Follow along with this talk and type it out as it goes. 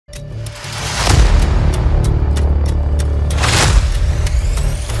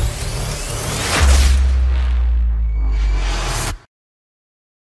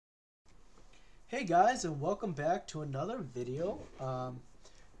Hey guys, and welcome back to another video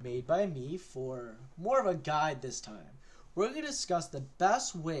made by me for more of a guide this time. We're going to discuss the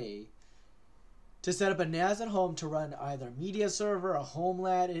best way to set up a NAS at home to run either a media server, a home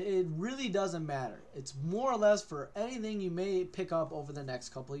LAN. It really doesn't matter. It's more or less for anything you may pick up over the next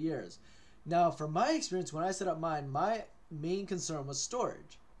couple of years. Now, from my experience, when I set up mine, my main concern was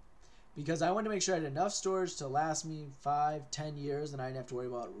storage. Because I wanted to make sure I had enough storage to last me 5-10 years and I didn't have to worry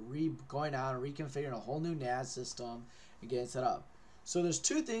about going out and reconfiguring a whole new NAS system and getting set up. So there's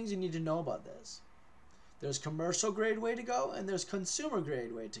two things you need to know about this. There's commercial grade way to go and there's consumer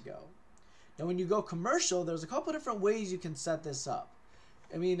grade way to go. Now when you go commercial, there's a couple different ways you can set this up.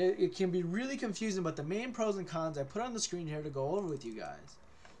 I mean, it can be really confusing, but the main pros and cons I put on the screen here to go over with you guys.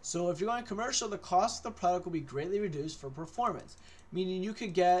 So if you're going commercial, the cost of the product will be greatly reduced for performance, meaning you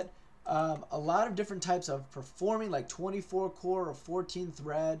could get a lot of different types of performing, like 24 core or 14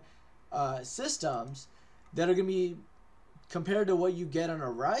 thread systems that are going to be, compared to what you get on a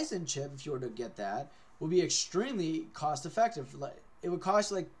Ryzen chip, if you were to get that, will be extremely cost effective. It would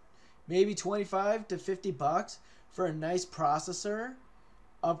cost like maybe 25 to 50 bucks for a nice processor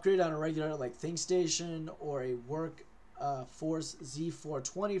upgrade on a regular like ThinkStation or a Workforce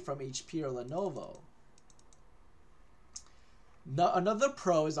Z420 from HP or Lenovo. Another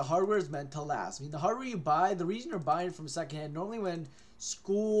pro is the hardware is meant to last. I mean, the hardware you buy, the reason you're buying it from secondhand, normally when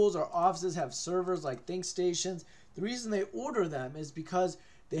schools or offices have servers like ThinkStations, the reason they order them is because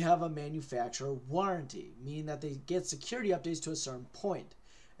they have a manufacturer warranty, meaning that they get security updates to a certain point,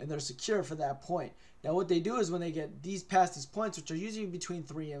 and they're secure for that point. Now, what they do is when they get past these points, which are usually between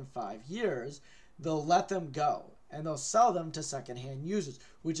 3 and 5 years, they'll let them go, and they'll sell them to secondhand users,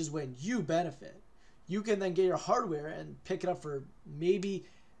 which is when you benefit. You can then get your hardware and pick it up for maybe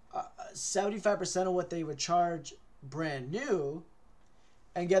 75% of what they would charge brand new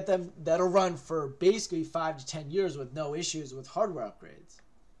and get them, that'll run for basically 5 to 10 years with no issues with hardware upgrades.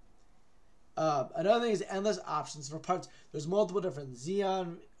 Another thing is endless options for parts. There's multiple different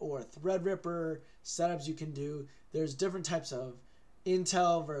Xeon or Threadripper setups you can do. There's different types of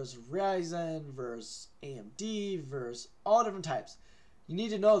Intel versus Ryzen versus AMD versus all different types. You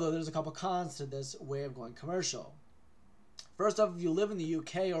need to know, though, there's a couple cons to this way of going commercial. First off, if you live in the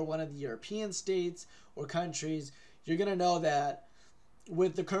UK or one of the European states or countries, you're going to know that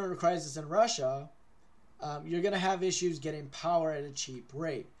with the current crisis in Russia, you're going to have issues getting power at a cheap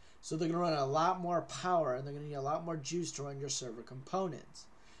rate. So they're going to run a lot more power and they're going to need a lot more juice to run your server components.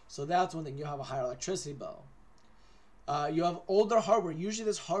 So that's one thing, you'll have a higher electricity bill. You have older hardware. Usually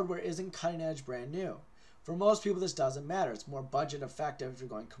this hardware isn't cutting edge brand new. For most people, this doesn't matter. It's more budget effective if you're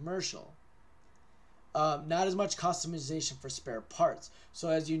going commercial. Not as much customization for spare parts. So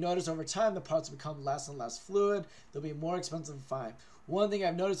as you notice over time, the parts become less and less fluid. They'll be more expensive to find. One thing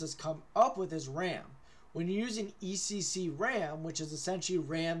I've noticed has come up with is RAM. When you're using ECC RAM, which is essentially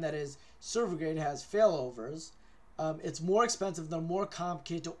RAM that is server grade, has failovers, it's more expensive, they're more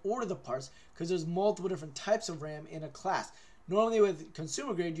complicated to order the parts because there's multiple different types of RAM in a class. Normally with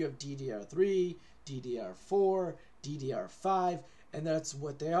consumer grade, you have DDR3, DDR4, DDR5, and that's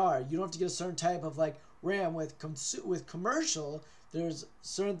what they are. You don't have to get a certain type of like RAM. With commercial, there's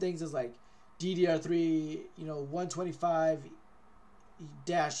certain things as like DDR3,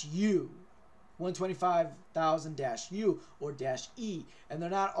 125-U, 125,000-U or -E, and they're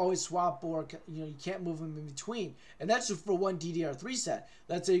not always swappable. You can't move them in between, and that's just for one DDR3 set.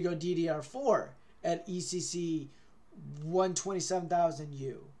 Let's say you go DDR4 at ECC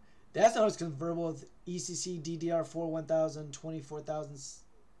 127,000U. That's not always convertible with ECC DDR4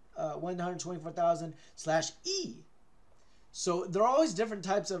 124,000/E. So there are always different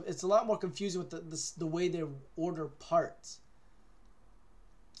types of. It's a lot more confusing with the way they order parts.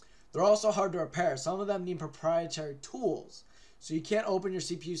 They're also hard to repair. Some of them need proprietary tools, so you can't open your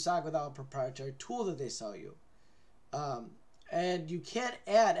CPU socket without a proprietary tool that they sell you. And you can't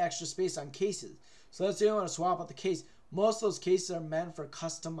add extra space on cases. So let's say you want to swap out the case. Most of those cases are meant for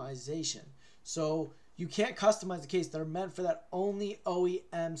customization. So you can't customize the case. They're meant for that only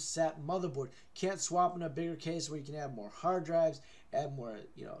OEM set motherboard. You can't swap in a bigger case where you can add more hard drives, add more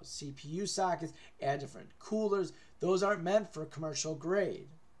CPU sockets, add different coolers. Those aren't meant for commercial grade.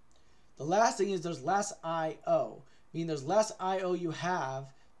 The last thing is there's less I/O. Meaning there's less I/O you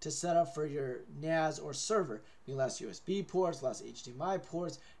have to set up for your NAS or server. Meaning less USB ports, less HDMI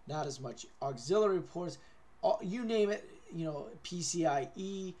ports, not as much auxiliary ports. You name it,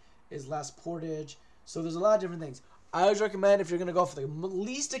 PCIe is less portage. So there's a lot of different things. I always recommend if you're going to go for the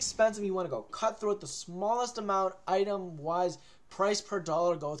least expensive, you want to go cut through it, the smallest amount, item-wise, price per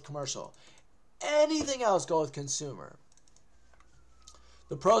dollar, go with commercial. Anything else, go with consumer.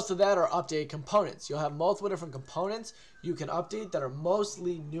 The pros to that are updated components. You'll have multiple different components you can update that are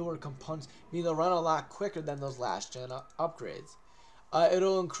mostly newer components, meaning they'll run a lot quicker than those last gen upgrades.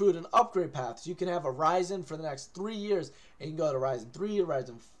 It'll include an upgrade path. So you can have a Ryzen for the next 3 years, and you can go to Ryzen 3,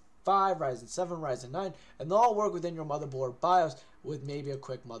 Ryzen 5, Ryzen 7, Ryzen 9, and they'll all work within your motherboard BIOS with maybe a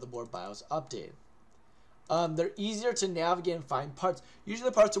quick motherboard BIOS update. They're easier to navigate and find parts. Usually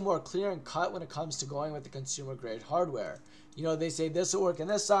the parts are more clear and cut when it comes to going with the consumer grade hardware. You know, they say this will work in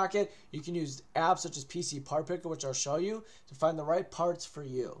this socket. You can use apps such as PC Part Picker, which I'll show you, to find the right parts for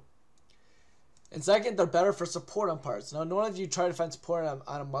you. And second, they're better for support on parts. Now, normally if you try to find support on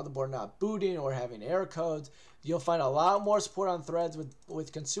a motherboard not booting or having error codes, you'll find a lot more support on threads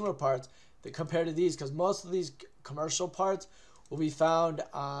with consumer parts compared to these, because most of these commercial parts will be found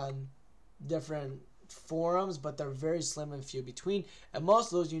on different forums, but they're very slim and few between. And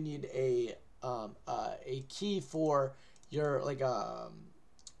most of those you need a key for your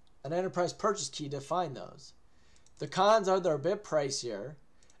an enterprise purchase key to find those. The cons are they're a bit pricier,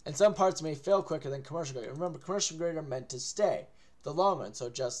 and some parts may fail quicker than commercial grade. Remember, commercial grade are meant to stay the long run, so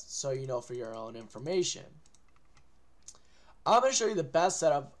just so you know for your own information. I'm going to show you the best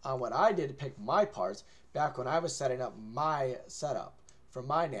setup on what I did to pick my parts back when I was setting up my setup for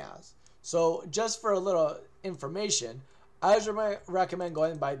my NAS. So just for a little information, I would recommend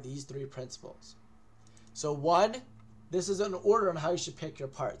going by these 3 principles. So 1, this is an order on how you should pick your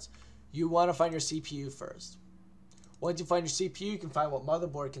parts. You want to find your CPU first. Once you find your CPU, you can find what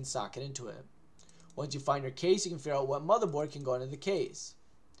motherboard can socket into it. Once you find your case, you can figure out what motherboard can go into the case.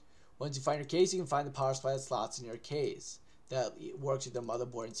 Once you find your case, you can find the power supply slots in your case that works with the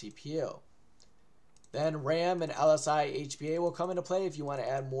motherboard and CPU. Then RAM and LSI HBA will come into play if you want to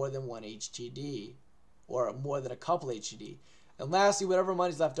add more than one HDD or more than a couple HDD. And lastly, whatever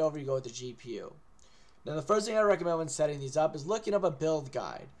money's left over, you go with the GPU. Now, the first thing I recommend when setting these up is looking up a build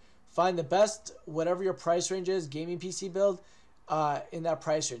guide. Find the best, whatever your price range is, gaming PC build in that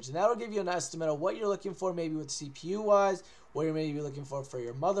price range. And that'll give you an estimate of what you're looking for, maybe with CPU-wise, what you're maybe looking for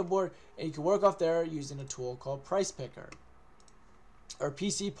your motherboard. And you can work off there using a tool called Price Picker. Or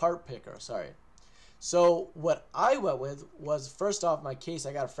PC Part Picker, sorry. So what I went with was, first off, my case,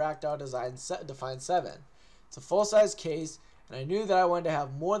 I got a Fractal Define 7. It's a full-size case, and I knew that I wanted to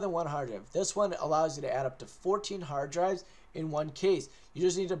have more than one hard drive. This one allows you to add up to 14 hard drives in one case. You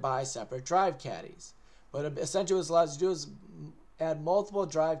just need to buy separate drive caddies. But essentially what it allows you to do is add multiple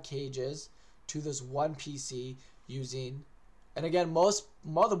drive cages to this one PC using, and again, most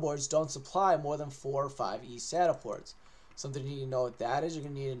motherboards don't supply more than 4 or 5 eSATA ports. Something you need to know what that is, you're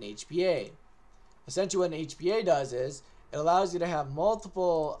going to need an HBA. Essentially what an HBA does is it allows you to have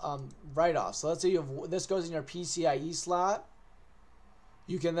multiple write-offs. So let's say this goes in your PCIe slot.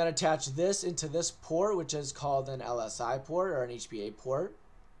 You can then attach this into this port, which is called an LSI port or an HBA port.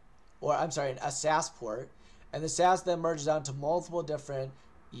 Or I'm sorry, a SAS port. And the SAS then merges out to multiple different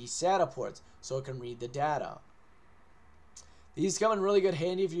eSATA ports so it can read the data. These come in really good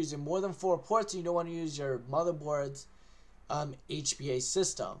handy if you're using more than 4 ports and you don't want to use your motherboard's HBA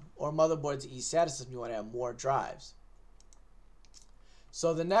system or motherboard's eSATA system. You want to have more drives.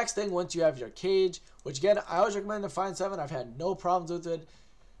 So the next thing, once you have your cage, which again, I always recommend the Define 7. I've had no problems with it.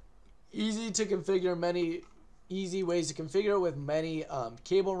 Easy to configure, many easy ways to configure with many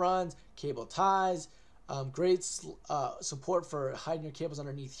cable runs, cable ties, great support for hiding your cables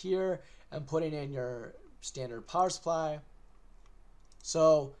underneath here and putting in your standard power supply.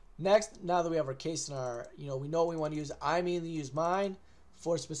 So next, now that we have our case in our, we know what we want to use. I mainly use mine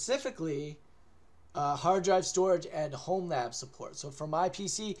for specifically hard drive storage and home lab support. So for my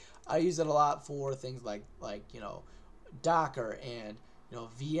PC, I use it a lot for things like Docker and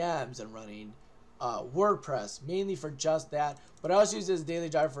VMs and running WordPress, mainly for just that. But I also use it as a daily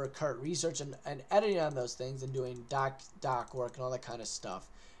driver for current research and editing on those things and doing doc work and all that kind of stuff.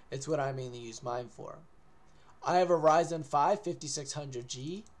 It's what I mainly use mine for. I have a Ryzen 5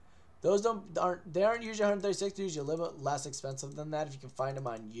 5600G. Those aren't usually 136. They're usually a little bit less expensive than that if you can find them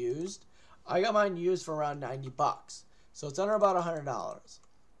on used. I got mine used for around 90 bucks, so it's under about $100.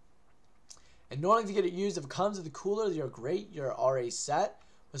 And normally if you get it used, if it comes with the cooler, you're great, you're already set.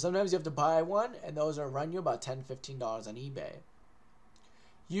 But sometimes you have to buy one, and those are run you about $10, $15 on eBay.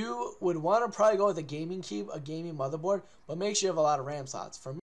 You would want to probably go with a gaming motherboard, but make sure you have a lot of RAM slots.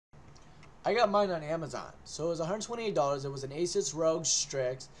 For me, I got mine on Amazon, so it was $128. It was an Asus ROG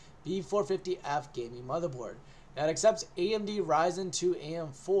Strix B450F gaming motherboard. Now it accepts AMD Ryzen 2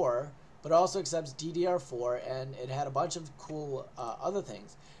 AM4, but also accepts DDR4, and it had a bunch of cool other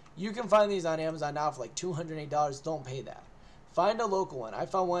things. You can find these on Amazon now for like $208. Don't pay that. Find a local one. I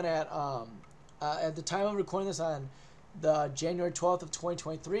found one at the time of recording this on the January 12th of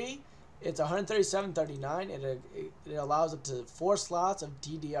 2023. It's $137.39. It allows up to 4 slots of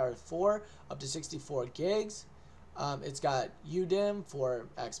DDR4 up to 64 gigs. It's got UDIMM for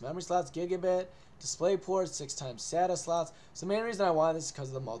X memory slots, gigabit, display ports, 6 times SATA slots. So the main reason I wanted this is because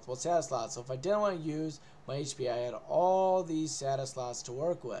of the multiple SATA slots. So if I didn't want to use my HP, I had all these SATA slots to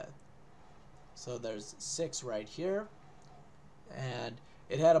work with. So there's 6 right here. And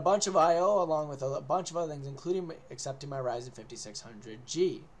it had a bunch of I/O along with a bunch of other things, including accepting my Ryzen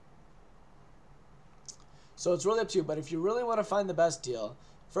 5600G. So it's really up to you, but if you really want to find the best deal,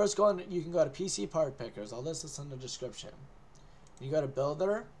 first you can go to PC Part Pickers. I'll list this in the description. You go to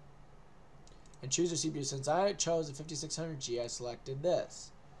Builder and choose your CPU. Since I chose the 5600G, I selected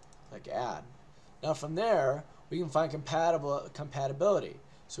this. Click Add. Now from there, we can find compatibility.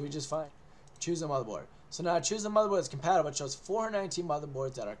 So we just choose a motherboard. So now I choose the motherboard that's compatible. It shows 419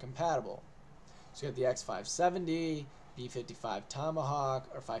 motherboards that are compatible. So you have the X570, B55 Tomahawk,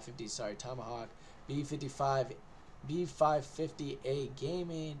 or 550, sorry, Tomahawk, B55, B550A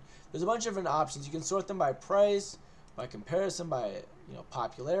Gaming. There's a bunch of different options. You can sort them by price, by comparison, by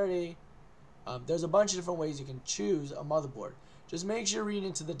popularity. There's a bunch of different ways you can choose a motherboard. Just make sure you read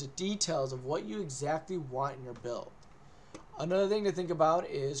into the details of what you exactly want in your build. Another thing to think about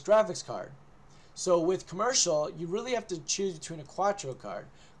is graphics card. So with commercial, you really have to choose between a Quattro card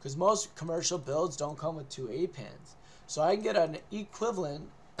because most commercial builds don't come with 2 A-pins. So I can get an equivalent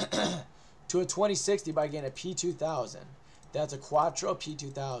to a 2060 by getting a P2000. That's a Quattro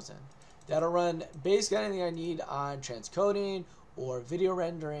P2000. That'll run basically anything I need on transcoding or video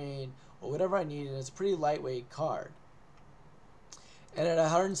rendering or whatever I need, and it's a pretty lightweight card. And at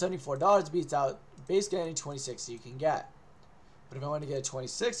 $174, it beats out basically any 2060 you can get. But if I want to get a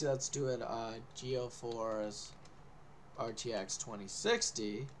 2060, let's do it GeoForce RTX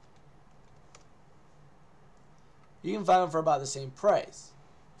 2060. You can find them for about the same price.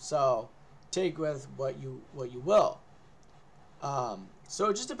 So take with what you will. So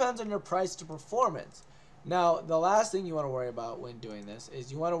it just depends on your price to performance. Now, the last thing you want to worry about when doing this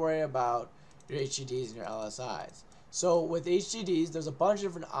is you want to worry about your HDDs and your LSIs. So with HDDs, there's a bunch of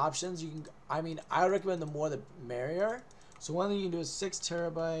different options. I recommend the more the merrier. So one thing you can do is 6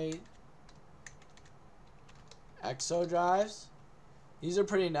 terabyte EXO drives. These are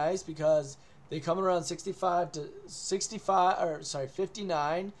pretty nice because they come around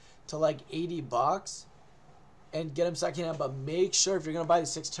 59 to like $80 and get them secondhand. But make sure if you're gonna buy the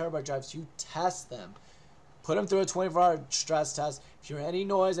 6 terabyte drives, you test them. Put them through a 24-hour stress test. If you hear any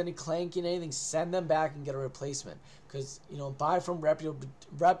noise, any clanking, anything, send them back and get a replacement. Because buy from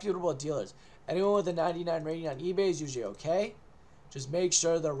reputable dealers. Anyone with a 99 rating on eBay is usually okay. Just make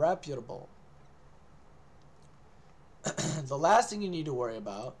sure they're reputable. The last thing you need to worry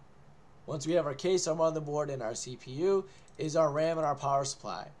about, once we have our case, our motherboard, and our CPU, is our RAM and our power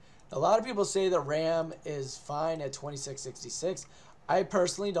supply. A lot of people say that RAM is fine at 2666. I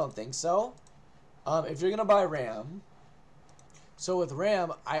personally don't think so. If you're going to buy RAM, so with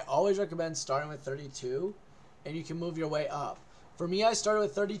RAM, I always recommend starting with 32, and you can move your way up. For me, I started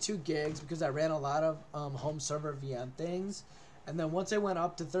with 32 gigs because I ran a lot of home server VM things. And then once I went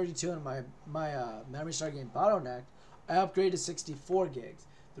up to 32 and my memory started getting bottlenecked, I upgraded to 64 gigs.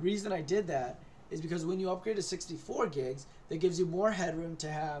 The reason I did that is because when you upgrade to 64 gigs, that gives you more headroom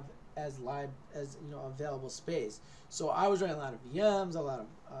to have as available space. So I was running a lot of VMs, a lot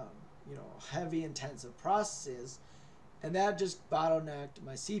of heavy intensive processes, and that just bottlenecked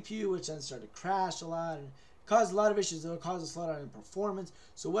my CPU, which then started to crash a lot and caused a lot of issues. It'll cause a slowdown in performance.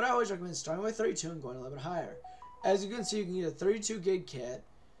 So what I always recommend is starting with 32 and going a little bit higher. As you can see, you can get a 32 gig kit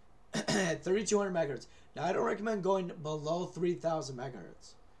at 3200 megahertz. Now I don't recommend going below 3000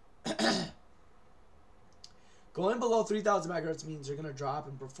 megahertz. Going below 3000 megahertz means you're going to drop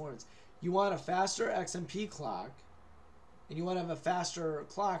in performance. You want a faster XMP clock, and you want to have a faster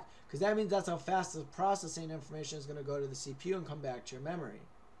clock because that means that's how fast the processing information is going to go to the CPU and come back to your memory.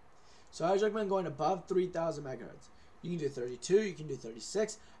 So I always recommend going above 3000 megahertz. You can do 32, you can do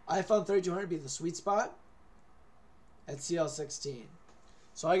 36. I found 3200 to be the sweet spot at CL16.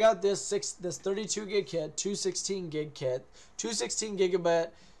 So I got this 32 gig kit, two 16 gig kit, two 16 gigabit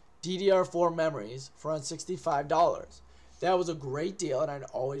DDR4 memories for around $65. That was a great deal, and I'd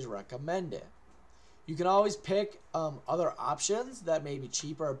always recommend it. You can always pick other options that may be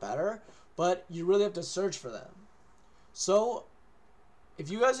cheaper or better, but you really have to search for them. So if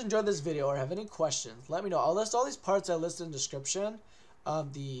you guys enjoyed this video or have any questions, let me know. I'll list all these parts I listed in the description.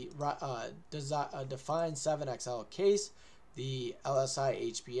 The Define 7XL case, the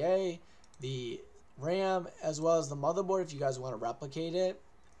LSI HBA, the RAM, as well as the motherboard if you guys want to replicate it,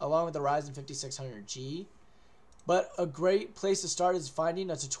 along with the Ryzen 5600G. But a great place to start is finding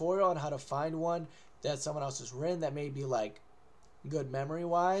a tutorial on how to find one that someone else has written that may be like good memory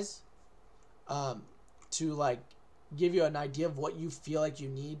wise, to like give you an idea of what you feel like you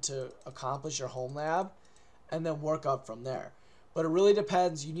need to accomplish your home lab, and then work up from there. But it really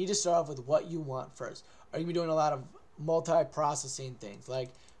depends. You need to start off with what you want first. Are you gonna be doing a lot of multi-processing things like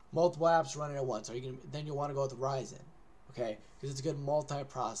multiple apps running at once? Are you gonna, then you want to go with Ryzen, okay? Because it's a good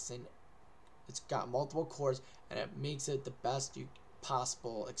multi-processing. It's got multiple cores and it makes it the best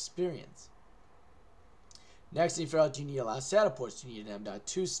possible experience. Next, you figure out, do you need a lot of SATA ports? Do you need an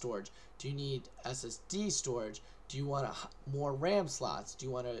M.2 storage? Do you need SSD storage? Do you want more RAM slots? Do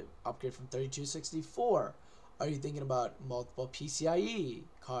you want to upgrade from 32 to 64? Are you thinking about multiple PCIe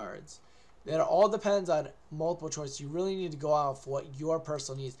cards? That all depends on multiple choices. You really need to go off what your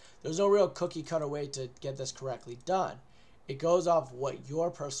personal needs. There's no real cookie cutter way to get this correctly done. It goes off what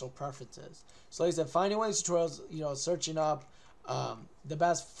your personal preference is. So like I said, finding one of these tutorials, searching up the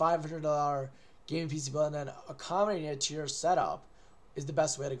best $500 gaming PC build and then accommodating it to your setup is the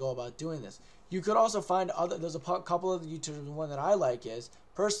best way to go about doing this. You could also find there's a couple of YouTubers. One that I like is,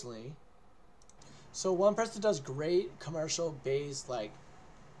 personally, so one person that does great commercial-based like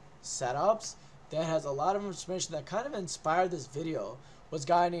setups that has a lot of information that kind of inspired this video was a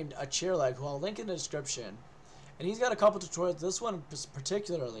guy named Pricier, who I'll link in the description. And he's got a couple tutorials, this one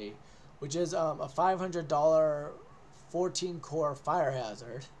particularly, which is a $500 14-core fire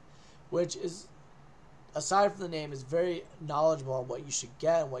hazard, which is, aside from the name, is very knowledgeable on what you should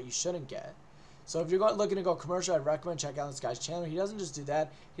get and what you shouldn't get. So if you're looking to go commercial, I'd recommend checking out this guy's channel. He doesn't just do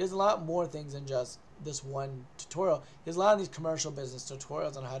that. He does a lot more things than just this one tutorial. He has a lot of these commercial business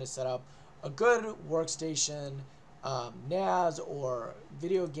tutorials on how to set up a good workstation, NAS, or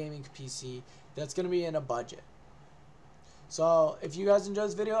video gaming PC that's going to be in a budget. So if you guys enjoyed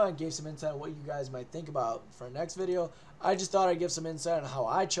this video and gave some insight on what you guys might think about for our next video, I just thought I'd give some insight on how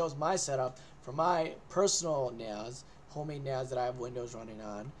I chose my setup for my personal NAS, homemade NAS that I have Windows running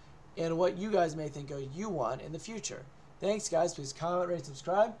on, and what you guys may think of you want in the future. Thanks guys, please comment, rate,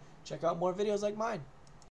 subscribe, check out more videos like mine.